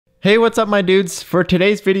Hey, what's up my dudes? For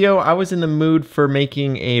today's video, I was in the mood for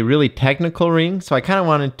making a really technical ring, so I kind of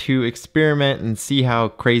wanted to experiment and see how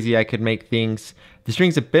crazy I could make things. This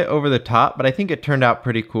ring's a bit over the top, but I think it turned out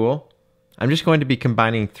pretty cool. I'm just going to be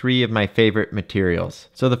combining three of my favorite materials.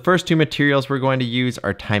 So the first two materials we're going to use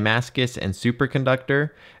are Timascus and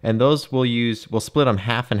Superconductor, and those we'll split them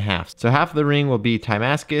half and half. So half of the ring will be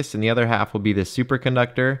Timascus and the other half will be the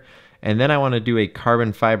Superconductor, and then I want to do a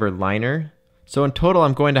carbon fiber liner. So in total,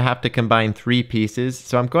 I'm going to have to combine three pieces,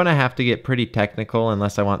 so I'm going to have to get pretty technical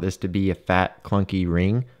unless I want this to be a fat, clunky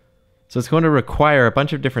ring. So it's going to require a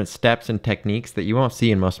bunch of different steps and techniques that you won't see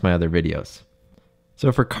in most of my other videos.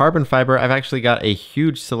 So for carbon fiber, I've actually got a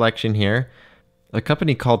huge selection here. A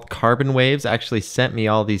company called Carbon Waves actually sent me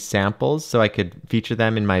all these samples so I could feature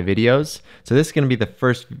them in my videos. So this is going to be the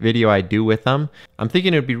first video I do with them. I'm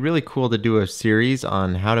thinking it would be really cool to do a series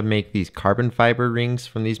on how to make these carbon fiber rings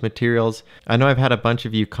from these materials. I know I've had a bunch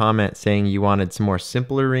of you comment saying you wanted some more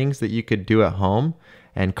simpler rings that you could do at home.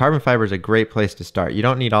 And carbon fiber is a great place to start. You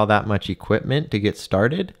don't need all that much equipment to get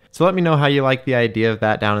started. So let me know how you like the idea of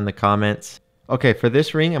that down in the comments. Okay, for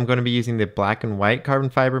this ring, I'm going to be using the black and white carbon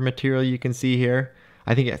fiber material you can see here.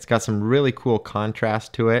 I think it's got some really cool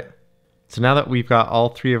contrast to it. So now that we've got all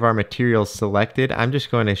three of our materials selected, I'm just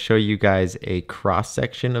going to show you guys a cross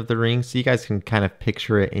section of the ring so you guys can kind of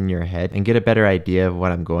picture it in your head and get a better idea of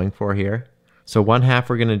what I'm going for here. So one half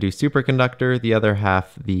we're going to do Superconductor, the other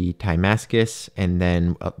half the Timascus, and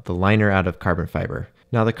then the liner out of carbon fiber.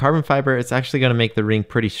 Now the carbon fiber, it's actually going to make the ring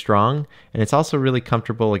pretty strong, and it's also really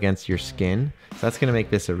comfortable against your skin. So that's going to make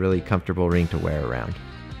this a really comfortable ring to wear around.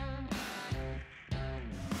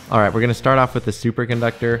 Alright, we're going to start off with the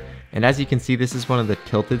Superconductor, and as you can see, this is one of the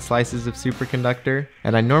tilted slices of Superconductor,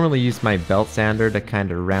 and I normally use my belt sander to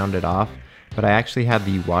kind of round it off, but I actually have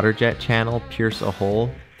the water jet channel pierce a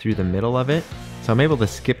hole through the middle of it, so I'm able to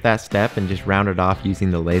skip that step and just round it off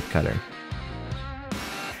using the lathe cutter.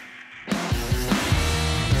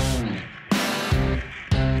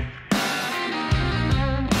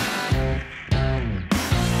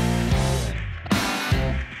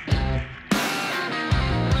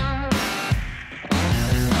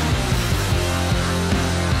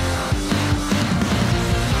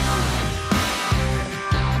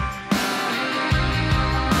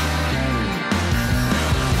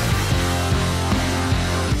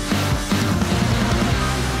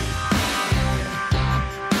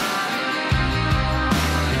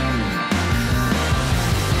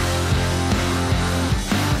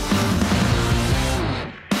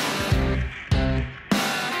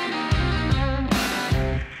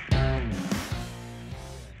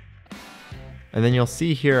 And then you'll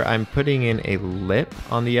see here I'm putting in a lip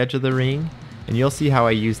on the edge of the ring, and you'll see how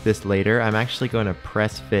I use this later. I'm actually going to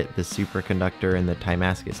press fit the Superconductor and the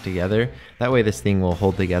Timascus together. That way this thing will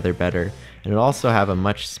hold together better, and it'll also have a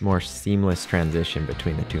much more seamless transition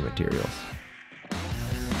between the two materials.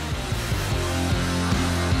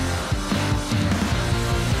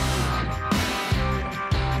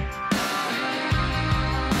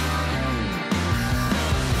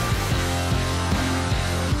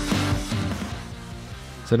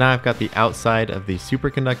 So now I've got the outside of the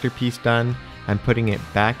Superconductor piece done. I'm putting it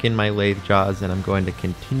back in my lathe jaws, and I'm going to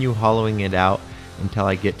continue hollowing it out until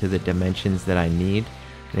I get to the dimensions that I need.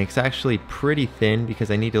 And it's actually pretty thin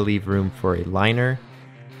because I need to leave room for a liner.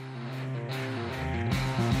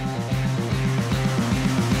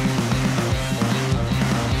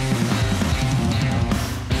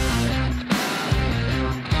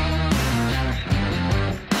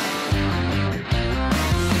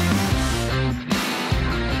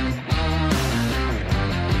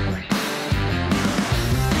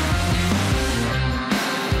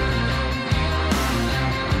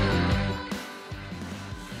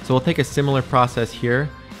 So we'll take a similar process here.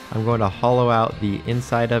 I'm going to hollow out the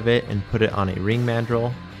inside of it and put it on a ring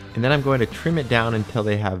mandrel. And then I'm going to trim it down until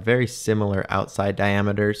they have very similar outside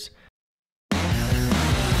diameters.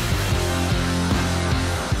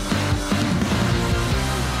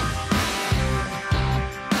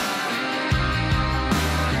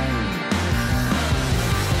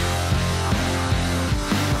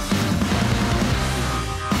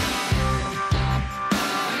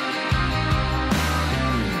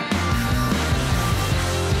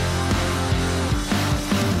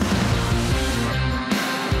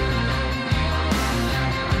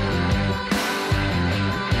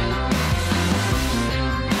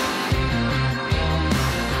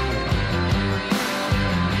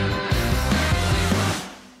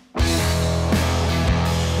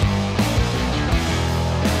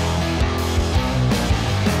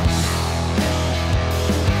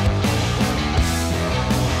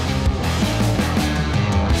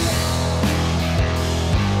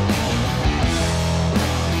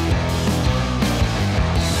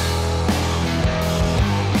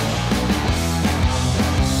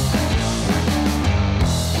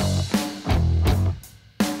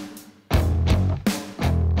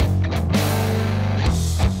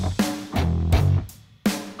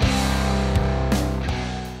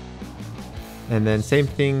 And then same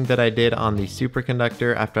thing that I did on the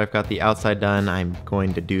superconductor. After I've got the outside done, I'm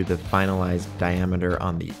going to do the finalized diameter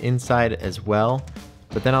on the inside as well.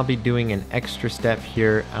 But then I'll be doing an extra step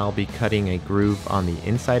here. I'll be cutting a groove on the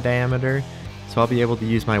inside diameter. So I'll be able to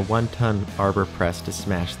use my 1-ton arbor press to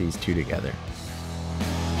smash these two together.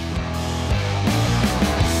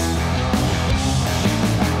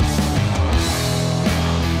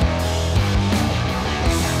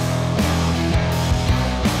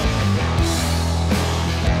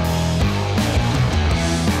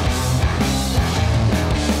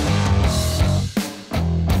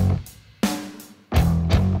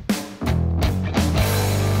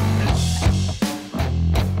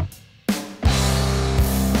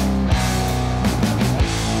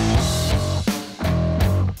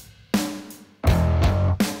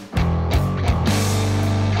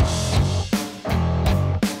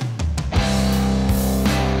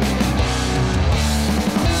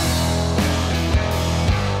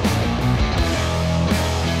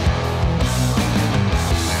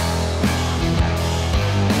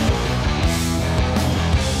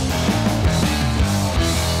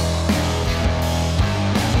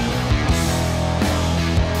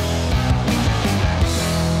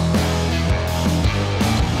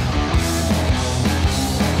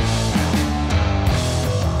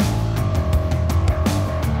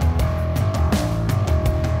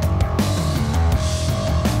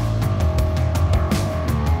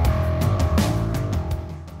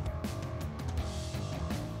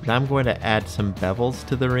 Now I'm going to add some bevels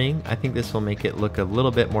to the ring. I think this will make it look a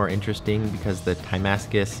little bit more interesting because the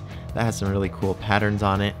Timascus, that has some really cool patterns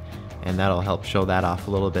on it, and that'll help show that off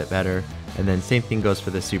a little bit better. And then same thing goes for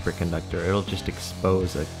the superconductor. It'll just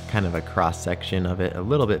expose a kind of a cross section of it a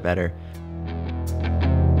little bit better.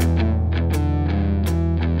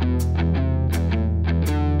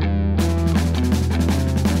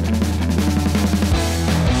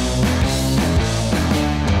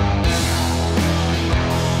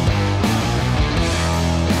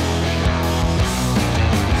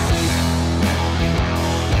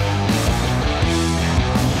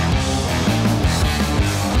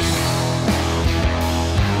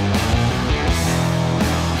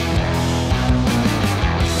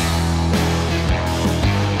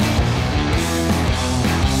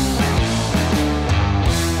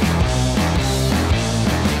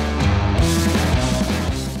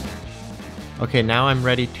 Okay, now I'm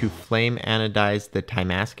ready to flame anodize the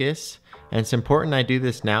Timascus. And it's important I do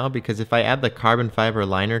this now because if I add the carbon fiber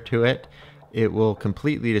liner to it, it will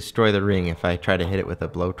completely destroy the ring if I try to hit it with a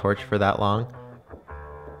blowtorch for that long.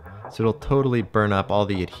 So it'll totally burn up all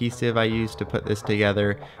the adhesive I used to put this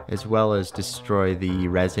together, as well as destroy the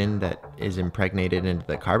resin that is impregnated into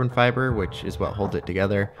the carbon fiber, which is what holds it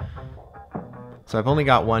together. So I've only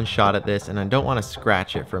got one shot at this, and I don't want to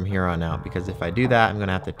scratch it from here on out, because if I do that, I'm going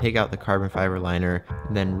to have to take out the carbon fiber liner,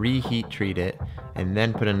 then reheat treat it, and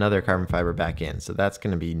then put another carbon fiber back in. So that's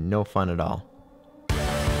going to be no fun at all.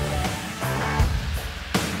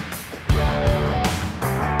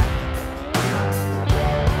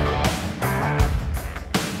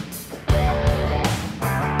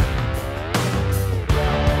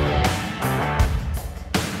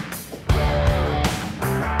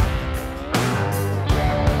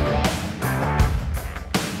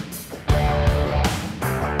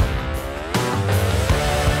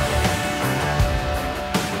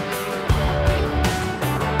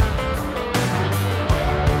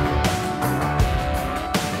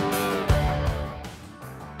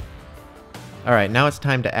 Alright, now it's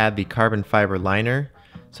time to add the carbon fiber liner.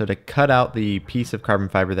 So to cut out the piece of carbon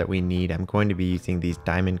fiber that we need, I'm going to be using these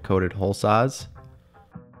diamond coated hole saws.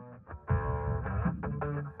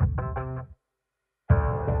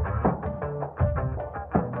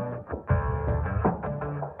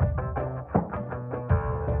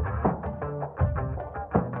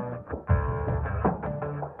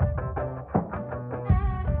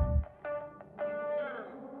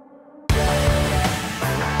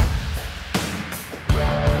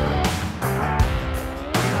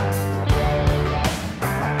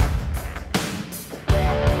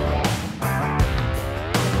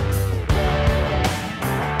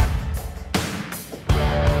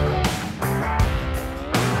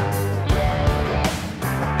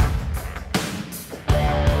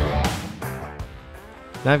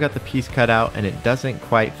 Now I've got the piece cut out and it doesn't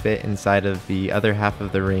quite fit inside of the other half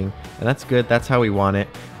of the ring, and that's good, that's how we want it.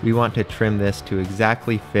 We want to trim this to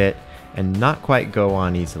exactly fit and not quite go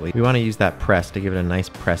on easily. We want to use that press to give it a nice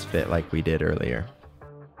press fit like we did earlier.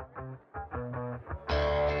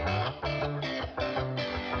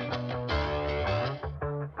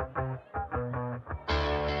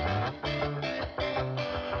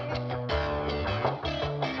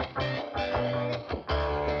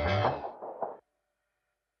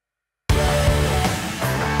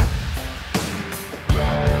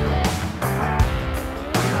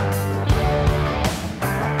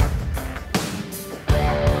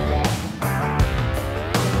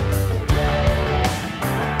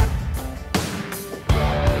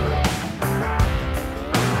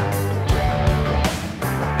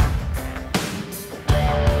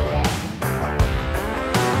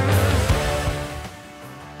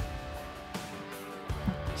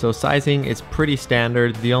 So sizing is pretty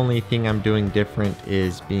standard. The only thing I'm doing different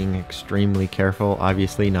is being extremely careful,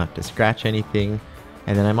 obviously not to scratch anything.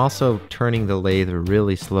 And then I'm also turning the lathe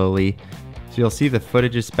really slowly. So you'll see the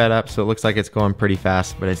footage is sped up, so it looks like it's going pretty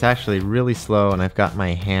fast, but it's actually really slow, and I've got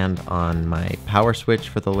my hand on my power switch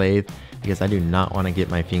for the lathe because I do not want to get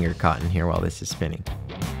my finger caught in here while this is spinning.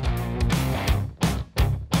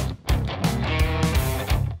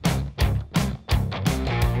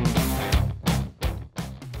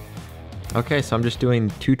 Okay, so I'm just doing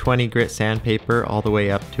 220 grit sandpaper all the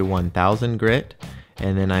way up to 1000 grit.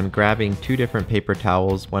 And then I'm grabbing two different paper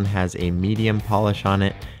towels. One has a medium polish on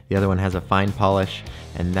it, the other one has a fine polish,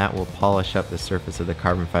 and that will polish up the surface of the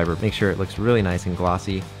carbon fiber. Make sure it looks really nice and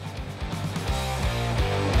glossy.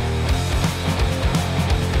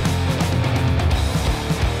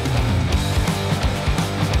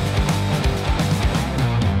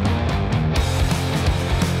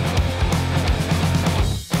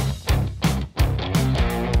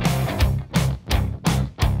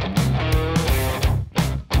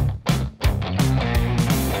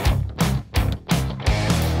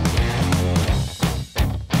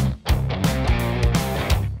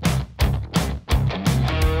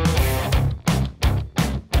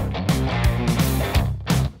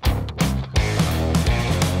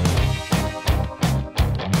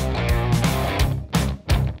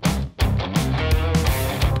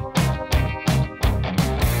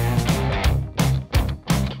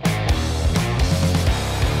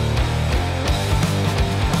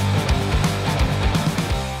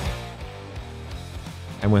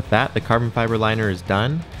 And with that, the carbon fiber liner is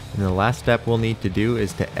done, and the last step we'll need to do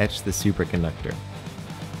is to etch the superconductor.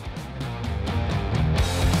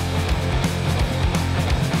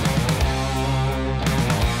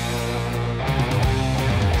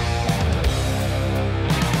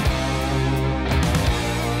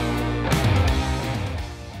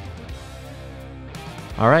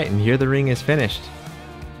 Alright, and here the ring is finished.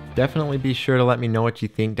 Definitely be sure to let me know what you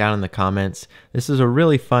think down in the comments. This is a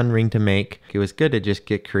really fun ring to make. It was good to just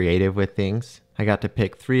get creative with things. I got to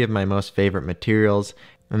pick 3 of my most favorite materials,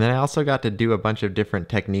 and then I also got to do a bunch of different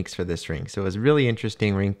techniques for this ring. So it was a really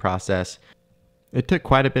interesting ring process. It took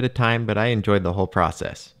quite a bit of time, but I enjoyed the whole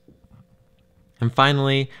process. And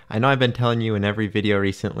finally, I know I've been telling you in every video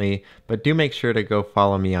recently, but do make sure to go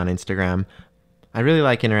follow me on Instagram. I really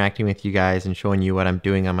like interacting with you guys and showing you what I'm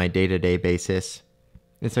doing on my day-to-day basis.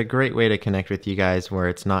 It's a great way to connect with you guys where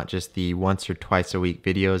it's not just the once or twice a week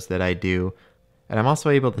videos that I do. And I'm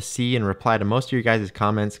also able to see and reply to most of your guys'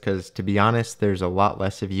 comments because, to be honest, there's a lot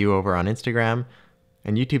less of you over on Instagram.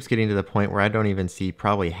 And YouTube's getting to the point where I don't even see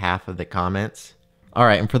probably half of the comments.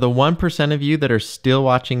 Alright, and for the 1% of you that are still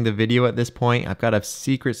watching the video at this point, I've got a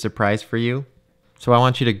secret surprise for you. So I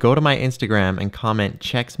want you to go to my Instagram and comment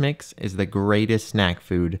Chex Mix is the greatest snack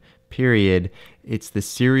food, period. It's the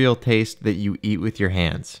cereal taste that you eat with your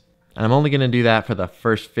hands. And I'm only going to do that for the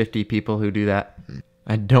first 50 people who do that.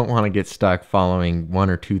 I don't want to get stuck following 1,000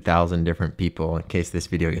 or 2,000 different people in case this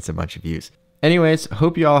video gets a bunch of views. Anyways,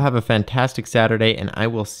 hope you all have a fantastic Saturday, and I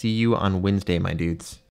will see you on Wednesday, my dudes.